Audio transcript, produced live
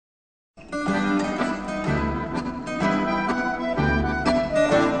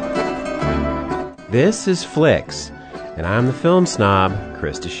This is Flicks, and I'm the film snob,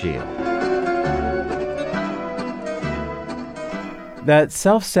 Krista Shield. That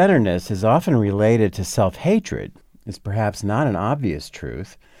self-centeredness is often related to self-hatred is perhaps not an obvious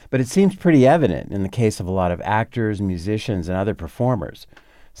truth, but it seems pretty evident in the case of a lot of actors, musicians, and other performers,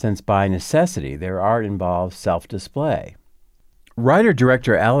 since by necessity their art involves self-display.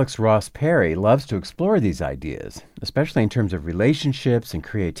 Writer-director Alex Ross Perry loves to explore these ideas, especially in terms of relationships and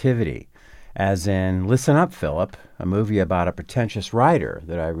creativity, as in Listen Up, Philip, a movie about a pretentious writer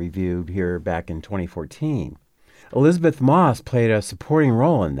that I reviewed here back in 2014. Elisabeth Moss played a supporting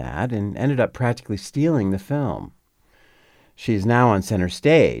role in that and ended up practically stealing the film. She is now on center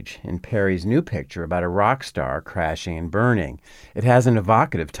stage in Perry's new picture about a rock star crashing and burning. It has an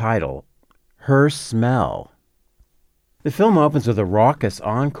evocative title, Her Smell. The film opens with a raucous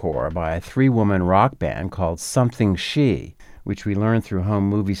encore by a three-woman rock band called Something She, which we learned through home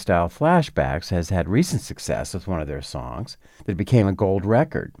movie-style flashbacks has had recent success with one of their songs that became a gold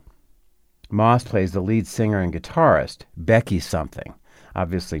record. Moss plays the lead singer and guitarist, Becky something,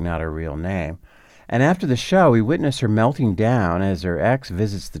 obviously not her real name. And after the show, we witness her melting down as her ex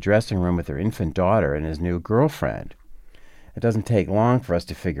visits the dressing room with her infant daughter and his new girlfriend. It doesn't take long for us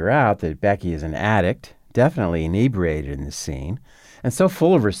to figure out that Becky is an addict, definitely inebriated in this scene, and so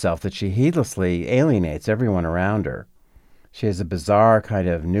full of herself that she heedlessly alienates everyone around her. She is a bizarre kind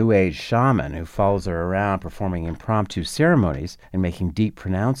of New Age shaman who follows her around performing impromptu ceremonies and making deep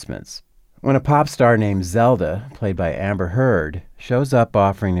pronouncements. When a pop star named Zelda, played by Amber Heard, shows up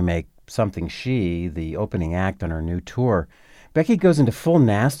offering to make Something She the opening act on her new tour, Becky goes into full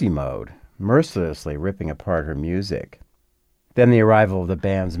nasty mode, mercilessly ripping apart her music. Then the arrival of the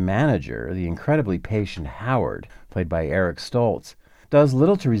band's manager, the incredibly patient Howard, played by Eric Stoltz, does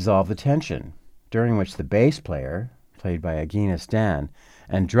little to resolve the tension, during which the bass player, played by Agina Stan,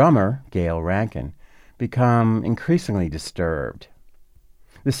 and drummer, Gail Rankin, become increasingly disturbed.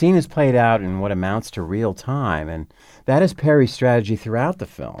 The scene is played out in what amounts to real time, and that is Perry's strategy throughout the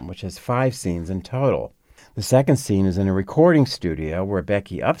film, which has 5 scenes in total. The second scene is in a recording studio where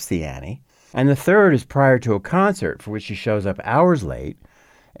Becky ups the ante, and the third is prior to a concert for which she shows up hours late,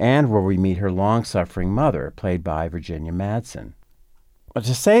 and where we meet her long-suffering mother, played by Virginia Madsen. But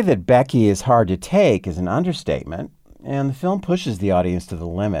to say that Becky is hard to take is an understatement, and the film pushes the audience to the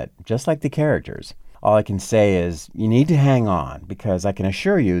limit, just like the characters. All I can say is, you need to hang on, because I can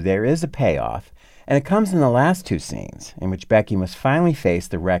assure you there is a payoff, and it comes in the last 2 scenes, in which Becky must finally face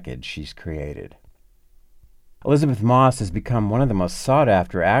the wreckage she's created. Elisabeth Moss has become one of the most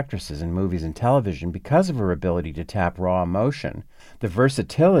sought-after actresses in movies and television because of her ability to tap raw emotion, the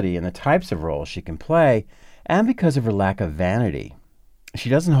versatility in the types of roles she can play, and because of her lack of vanity.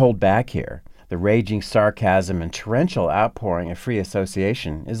 She doesn't hold back here. The raging sarcasm and torrential outpouring of free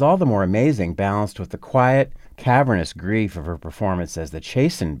association is all the more amazing balanced with the quiet, cavernous grief of her performance as the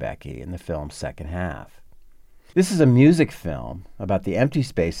chastened Becky in the film's second half. This is a music film about the empty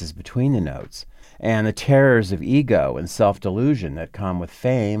spaces between the notes and the terrors of ego and self-delusion that come with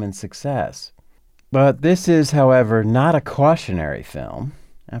fame and success. But this is, however, not a cautionary film.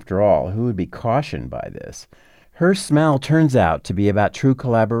 After all, who would be cautioned by this? Her Smell turns out to be about true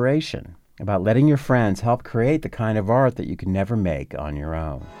collaboration, about letting your friends help create the kind of art that you can never make on your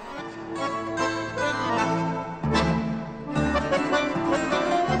own.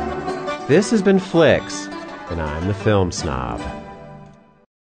 This has been Flicks, and I'm the film snob.